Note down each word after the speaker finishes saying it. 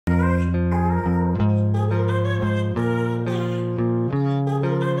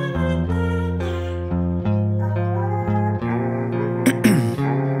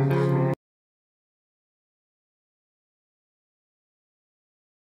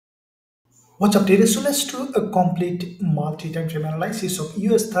What's up, data? So let's do a complete multi-time frame analysis of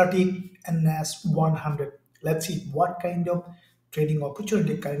US30 and NAS100. Let's see what kind of trading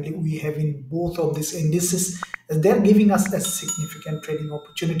opportunity currently we have in both of these indices, as they're giving us a significant trading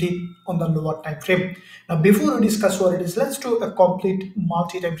opportunity on the lower time frame. Now, before we discuss what it is, let's do a complete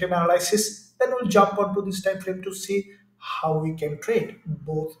multi-time frame analysis. Then we'll jump onto this time frame to see how we can trade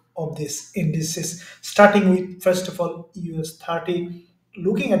both of these indices. Starting with first of all US30,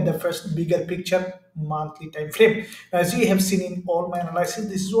 looking at the first bigger picture monthly time frame. As you have seen in all my analysis,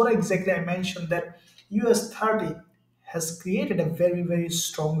 this is what exactly I mentioned, that US30 has created a very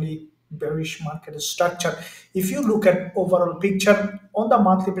strongly bearish market structure. If you look at overall picture on the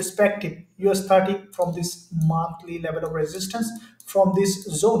monthly perspective, US30 from this monthly level of resistance, from this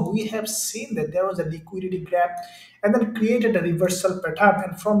zone, we have seen that there was a liquidity grab and then created a reversal pattern,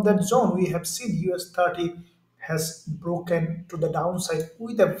 and from that zone we have seen US30 has broken to the downside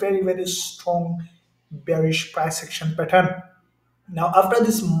with a very strong bearish price action pattern. Now, after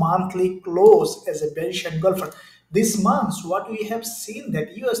this monthly close as a bearish engulfer, this month what we have seen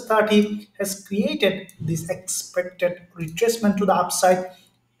that US30 has created this expected retracement to the upside,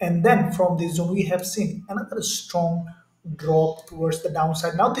 and then from this zone we have seen another strong drop towards the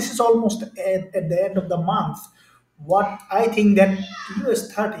downside. Now this is almost at the end of the month. What I think that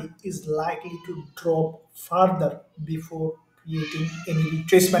US30 is likely to drop further before creating any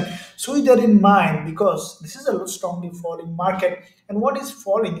retracement. So with that in mind, because this is a strongly falling market, and what is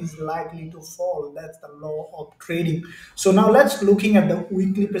falling is likely to fall. That's the law of trading. So now let's looking at the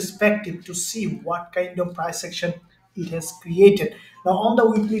weekly perspective to see what kind of price action it has created. Now on the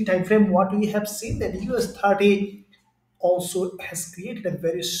weekly time frame, what we have seen that US30 also has created a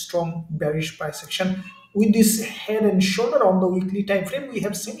very strong bearish price action with this head and shoulder. On the weekly time frame, we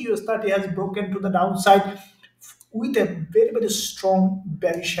have seen US30 has broken to the downside with a very strong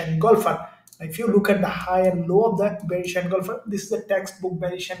bearish engulfer. If you look at the high and low of that bearish engulfer, this is a textbook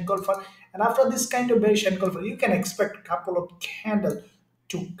bearish engulfer, and after this kind of bearish engulfer you can expect a couple of candles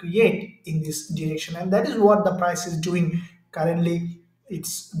to create in this direction, and that is what the price is doing currently.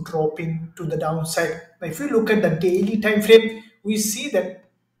 It's dropping to the downside. Now if you look at the daily time frame, we see that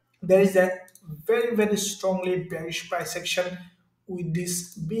there is a very strongly bearish price action with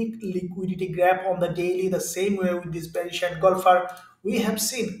this big liquidity grab on the daily. The same way with this bearish engulfer, we have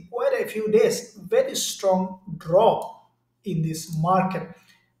seen quite a few days very strong drop in this market,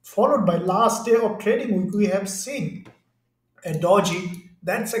 followed by last day of trading week we have seen a doji.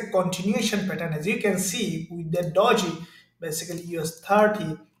 That's a continuation pattern. As you can see with the doji, basically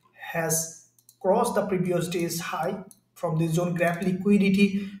US30 has crossed the previous day's high from the zone, grab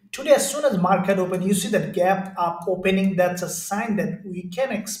liquidity. Today, as soon as market open, you see that gap up opening. That's a sign that we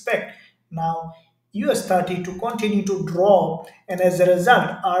can expect now US30 to continue to drop, and as a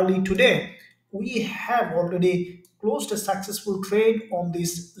result, early today we have already closed a successful trade on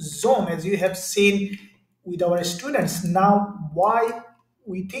this zone, as you have seen with our students. Now, why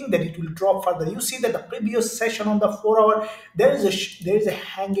we think that it will drop further? You see that the previous session on the 4 hour, there is a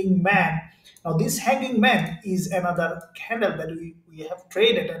hanging man. Now this hanging man is another candle that we have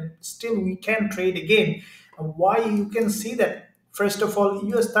traded, and still we can trade again. And why? You can see that first of all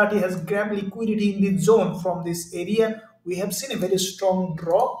US30 has grabbed liquidity in this zone. From this area we have seen a very strong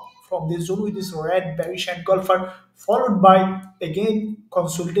drop from this zone with this red bearish engulfer, followed by again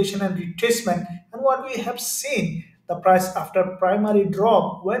consolidation and retracement. And what we have seen, the price after primary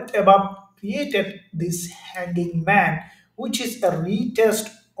drop went above, created this hanging man, which is a retest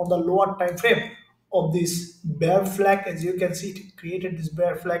on the lower time frame of this bear flag. As you can see, it created this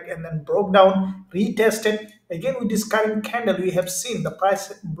bear flag and then broke down, retested again with this current candle. We have seen the price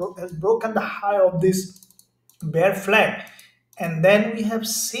has broken the high of this bear flag, and then we have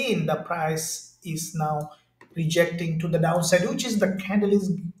seen the price is now rejecting to the downside, which is the candle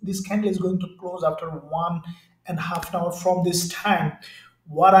is, this candle is going to close after 1.5 hours from this time.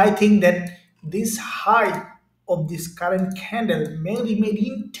 What I think that this high of this current candle may remain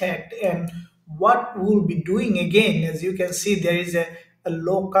intact, and what we'll be doing again, as you can see, there is a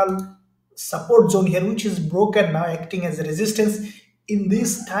local support zone here which is broken, now acting as a resistance. In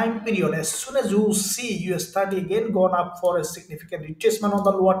this time period, as soon as you see US30 again gone up for a significant retracement on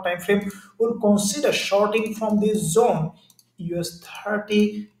the lower time frame, we'll consider shorting from this zone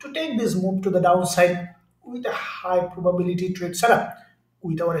US30 to take this move to the downside with a high probability trade setup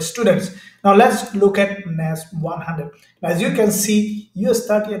with our students. Now let's look at NAS100. As you can see,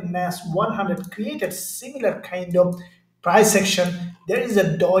 US30 and NAS100 created similar kind of price action. There is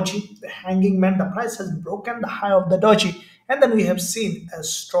a doji, the hanging man. The price has broken the high of the doji, and then we have seen a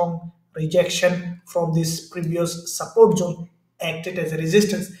strong rejection from this previous support zone acted as a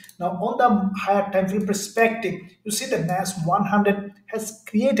resistance. Now, on the higher time frame perspective, you see the NAS 100 has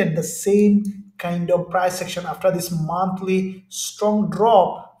created the same kind of price action after this monthly strong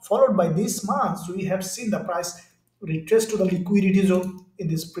drop, followed by this month. We have seen the price retrace to the liquidity zone in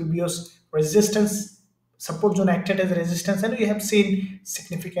this previous resistance support zone acted as a resistance, and we have seen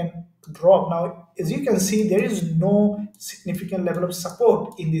significant drop. Now, as you can see, there is no significant level of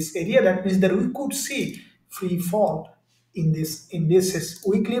support in this area. That means that we could see free fall in this indices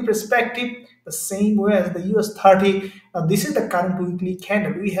weekly perspective, the same way as the US30. Now, this is the current weekly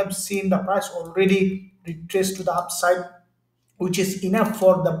candle. We have seen the price already retrace to the upside, which is enough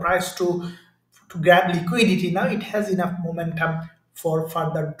for the price to grab liquidity. Now it has enough momentum for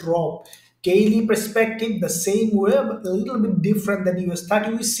further drop. Daily perspective, the same way, but a little bit different than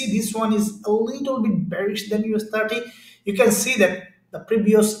US30. We see this one is a little bit bearish than US30. You can see that the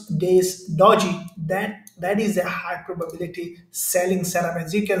previous day's doji, that is a high probability selling setup.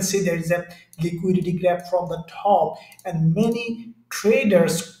 As you can see, there is a liquidity grab from the top, and many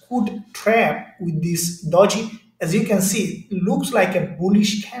traders could trap with this doji. As you can see, it looks like a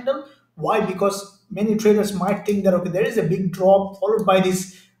bullish candle. Why? Because many traders might think that, okay, there is a big drop followed by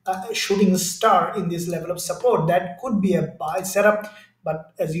this shooting star in this level of support. That could be a buy setup,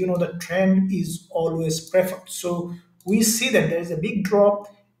 but as you know, the trend is always preferred. So we see that there is a big drop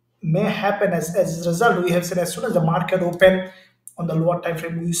may happen. As a result, we have said as soon as the market opened on the lower time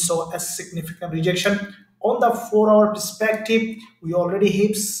frame, we saw a significant rejection. On the 4 hour perspective, we already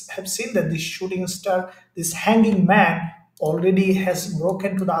have seen that this shooting star, this hanging man, already has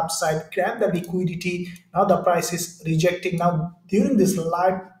broken to the upside, grabbed the liquidity. Now the price is rejecting. Now during this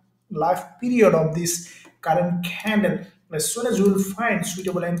life period of this current candle, as soon as we will find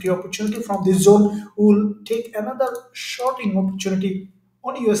suitable entry opportunity from this zone, we will take another shorting opportunity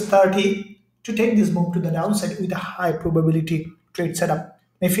on US30 to take this move to the downside with a high probability trade setup.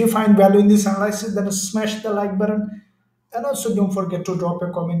 If you find value in this analysis, then smash the like button, and also don't forget to drop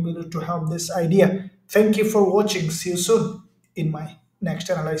a comment below to help this idea. Thank you for watching. See you soon in my next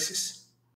analysis.